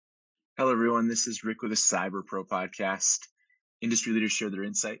Hello, everyone. This is Rick with a Cyber Pro podcast. Industry leaders share their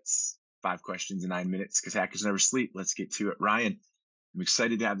insights. 5 questions in 9 minutes because hackers never sleep. Let's get to it. Ryan, I'm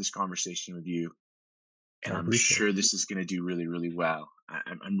excited to have this conversation with you, and I I'm appreciate it. sure this is going to do really, really well.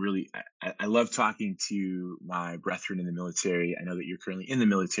 I'm really, I love talking to my brethren in the military. I know that you're currently in the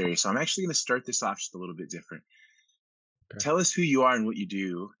military, so I'm actually going to start this off just a little bit different. Okay. Tell us who you are and what you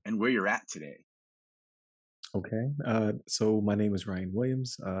do and where you're at today. Okay. So my name is Ryan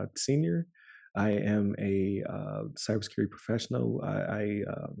Williams, senior. I am a cybersecurity professional. I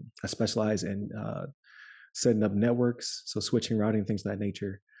specialize in setting up networks, so switching, routing, things of that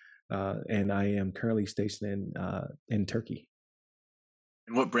nature. And I am currently stationed in Turkey.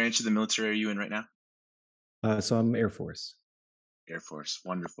 And what branch of the military are you in right now? So I'm Air Force. Air Force.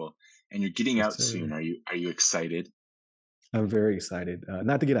 Wonderful. And you're getting Yes, out soon. sir. Are you excited? I'm very excited.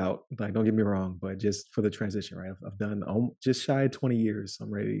 Not to get out, like don't get me wrong, but just for the transition. Right, I've done just shy of 20 years. So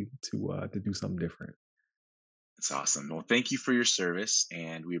I'm ready to do something different. That's awesome. Well, thank you for your service,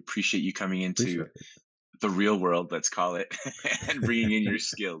 and we appreciate you coming into Appreciate the real world, let's call it, and bringing in it. your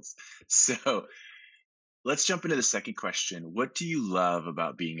skills. So let's jump into the second question. What do you love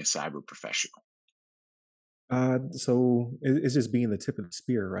about being a cyber professional? So it's just being the tip of the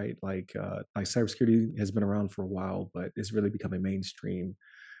spear, right? Like cybersecurity has been around for a while, but it's really becoming mainstream.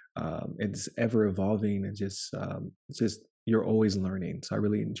 It's ever evolving, and just you're always learning. So I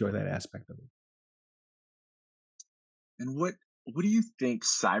really enjoy that aspect of it. And what do you think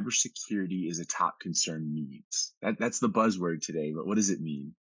cybersecurity is a top concern means? That's the buzzword today, but what does it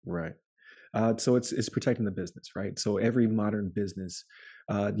mean? Right. So it's protecting the business, right? So every modern business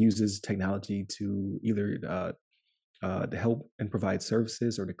uses technology to either to help and provide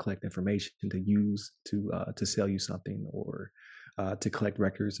services or to collect information to use to sell you something or to collect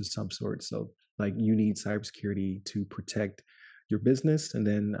records of some sort. So like you need cybersecurity to protect your business, and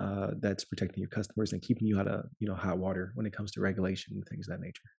then that's protecting your customers and keeping you out of hot water when it comes to regulation and things of that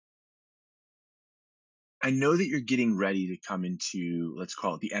nature. I know that you're getting ready to come into, let's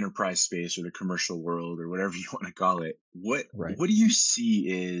call it the enterprise space or the commercial world or whatever you want to call it. What Right. what do you see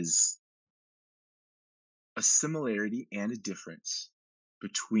is a similarity and a difference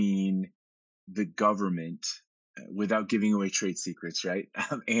between the government, without giving away trade secrets, right?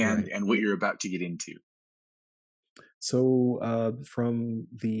 and Right. and what you're about to get into. So from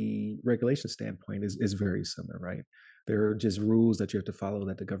the regulation standpoint, is very similar, right? There are just rules that you have to follow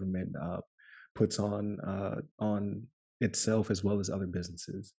that the government puts on itself as well as other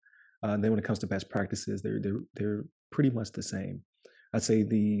businesses. And then when it comes to best practices, they're pretty much the same. I'd say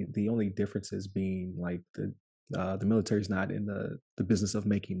the only differences being like the military is not in the business of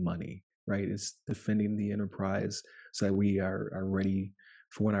making money, right? It's defending the enterprise so that we are ready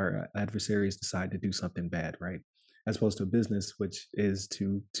for when our adversaries decide to do something bad, right? As opposed to a business, which is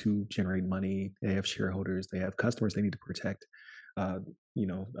to generate money. They have shareholders, they have customers they need to protect. Uh, you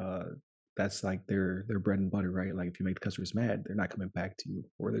know, that's like their bread and butter, right? Like if you make the customers mad, they're not coming back to you,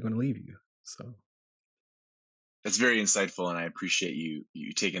 or they're going to leave you. So That's very insightful, and I appreciate you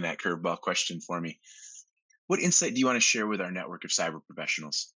taking that curveball question for me. What insight do you want to share with our network of cyber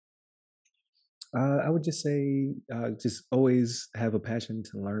professionals? I would just say, just always have a passion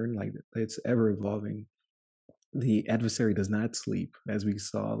to learn. Like it's ever evolving. The adversary does not sleep, as we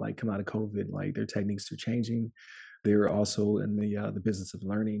saw like come out of COVID. Like their techniques are changing. They're also in the business of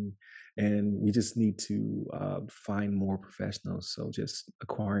learning, and we just need to find more professionals. So just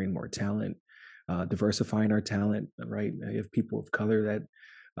acquiring more talent, diversifying our talent. Right, if people of color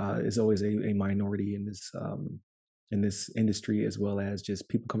that is always a minority in this industry, as well as just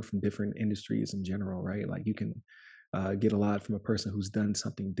people coming from different industries in general. Right, like you can get a lot from a person who's done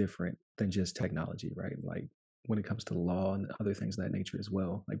something different than just technology. Right, like when it comes to law and other things of that nature as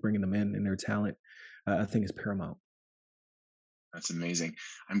well. Like bringing them in and their talent, I think is paramount. That's amazing.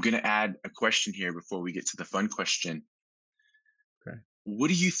 I'm going to add a question here before we get to the fun question. Okay. What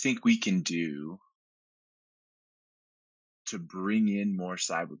do you think we can do to bring in more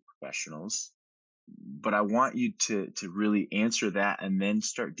cyber professionals? But I want you to really answer that and then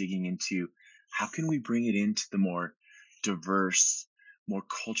start digging into how can we bring it into the more diverse, more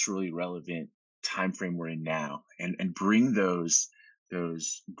culturally relevant time frame we're in now, and bring those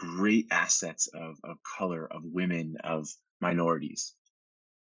great assets of color, of women, of minorities.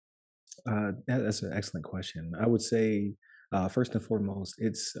 That's an excellent question. I would say, first and foremost,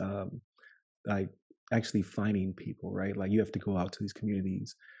 it's like actually finding people, right? Like you have to go out to these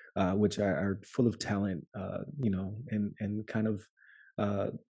communities, which are full of talent, and kind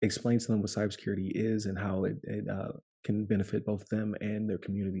of explain to them what cybersecurity is and how it can benefit both them and their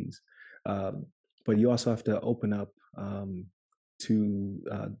communities. Um, but you also have to open up to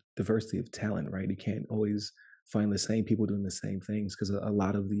diversity of talent, right? You can't always find the same people doing the same things because a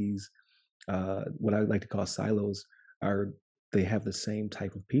lot of these, what I like to call silos, are they have the same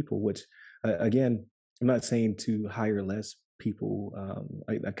type of people. Which, again, I'm not saying to hire less people.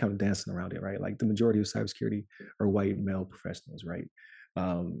 I kind of dancing around it, right? Like the majority of cybersecurity are white male professionals, right?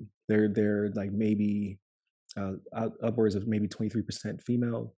 They're like maybe upwards of maybe 23%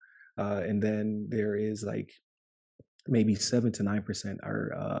 female, and then there is like maybe 7 to 9%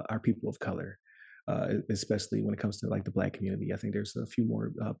 are people of color, especially when it comes to like the Black community. I think there's a few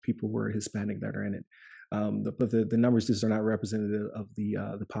more people who are Hispanic that are in it, but the numbers just are not representative of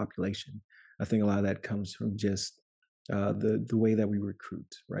the population. I think a lot of that comes from just the way that we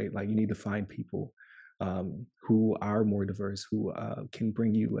recruit, right? Like you need to find people who are more diverse, who can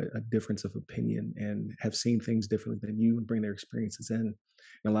bring you a difference of opinion and have seen things differently than you and bring their experiences in.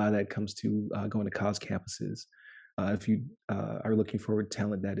 And a lot of that comes to going to college campuses. If you are looking for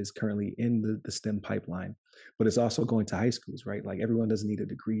talent that is currently in the STEM pipeline, but it's also going to high schools, right? Like everyone doesn't need a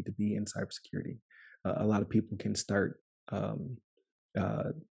degree to be in cybersecurity. A lot of people can start um, uh,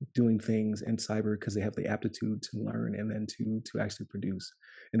 doing things in cyber because they have the aptitude to learn and then to actually produce.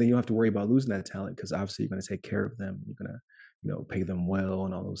 And then you don't have to worry about losing that talent because obviously you're going to take care of them. You're going to, pay them well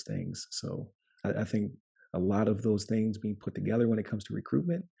and all those things. So I think a lot of those things being put together when it comes to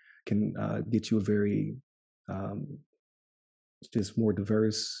recruitment can get you a very um, just more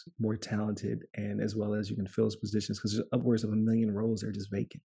diverse, more talented, and as well as you can fill those positions because there's upwards of 1 million roles that are just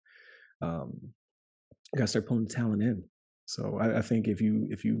vacant. Um, you got to start pulling talent in. So I think if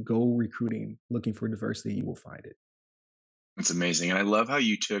you go recruiting looking for diversity, you will find it. That's amazing. And I love how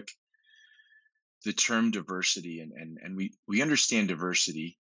you took the term diversity, and we understand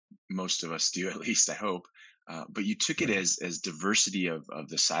diversity. Most of us do, at least I hope. But you took it Right. as diversity of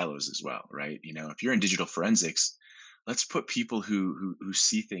the silos as well, right? If you're in digital forensics, let's put people who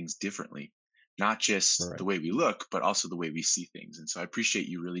see things differently, not just the Right. way we look, but also the way we see things. And so I appreciate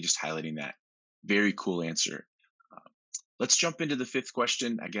you really just highlighting that. Very cool answer. Uh, let's jump into the fifth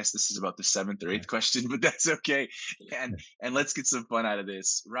question. I guess this is about the seventh or eighth Right. question, but that's okay. And let's get some fun out of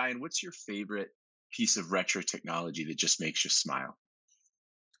this. Ryan, what's your favorite piece of retro technology that just makes you smile?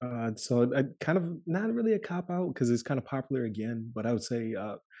 So I kind of not really a cop out because it's kind of popular again, but I would say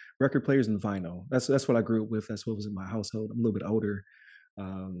record players and vinyl. That's what I grew up with. That's what was in my household. I'm a little bit older,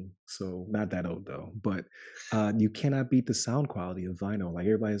 so not that old though. But you cannot beat the sound quality of vinyl. Like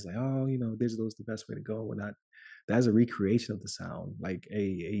everybody's like, oh, digital is the best way to go. Well, not that's a recreation of the sound. Like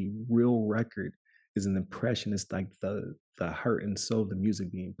a real record is an impression. It's like the heart and soul of the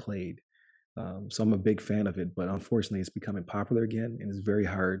music being played. So I'm a big fan of it, but unfortunately, it's becoming popular again, and it's very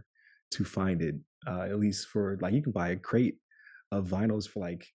hard to find it. At least for like, you can buy a crate of vinyls for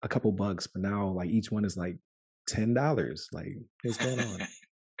like a couple bucks, but now like each one is like $10. Like, what's going on?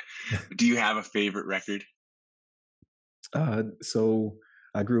 Do you have a favorite record? So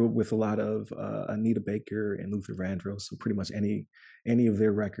I grew up with a lot of Anita Baker and Luther Vandross, so pretty much any of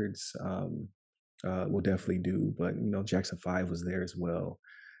their records will definitely do. But Jackson Five was there as well,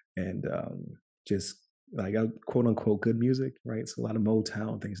 and just like quote unquote good music, right? So a lot of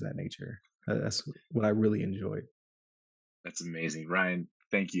Motown, things of that nature. That's what I really enjoyed. That's amazing. Ryan,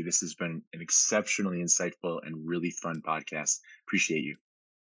 thank you. This has been an exceptionally insightful and really fun podcast. Appreciate you.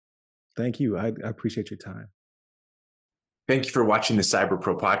 Thank you. I appreciate your time. Thank you for watching the Cyber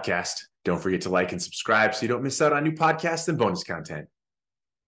Pro podcast. Don't forget to like and subscribe so you don't miss out on new podcasts and bonus content.